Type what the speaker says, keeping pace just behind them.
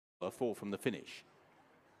4 from the finish.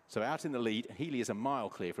 So out in the lead, Healy is a mile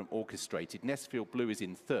clear from Orchestrated. Nessfield Blue is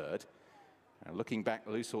in third. Looking back,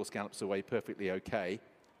 Loose Horse gallops away perfectly okay.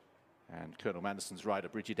 And Colonel Manderson's rider,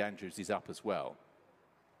 Bridget Andrews, is up as well.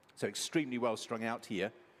 So extremely well strung out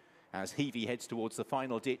here as Heavey heads towards the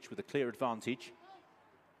final ditch with a clear advantage.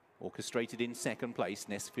 Orchestrated in second place.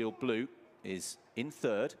 Nessfield Blue is in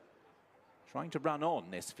third. Trying to run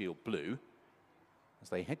on Nessfield Blue. As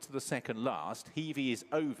they head to the second last, Heavey is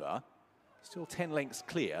over. Still 10 lengths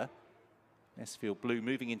clear. Nessfield Blue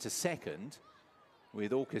moving into second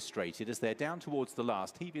with Orchestrated as they're down towards the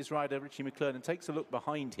last. Heavey's rider, Richie McClernand, takes a look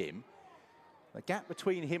behind him. The gap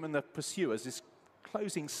between him and the pursuers is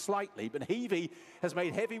closing slightly, but Heavey has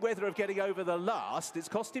made heavy weather of getting over the last. It's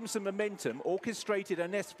cost him some momentum. Orchestrated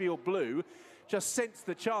and Nessfield Blue just sense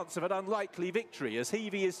the chance of an unlikely victory as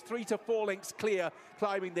Heavey is 3 to 4 lengths clear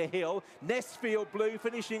climbing the hill. Nessfield Blue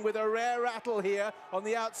finishing with a rare rattle here on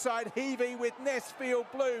the outside. Heavey with Nessfield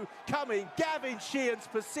Blue coming. Gavin Sheehan's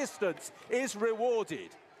persistence is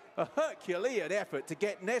rewarded. A Herculean effort to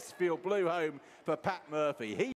get Nessfield Blue home for Pat Murphy.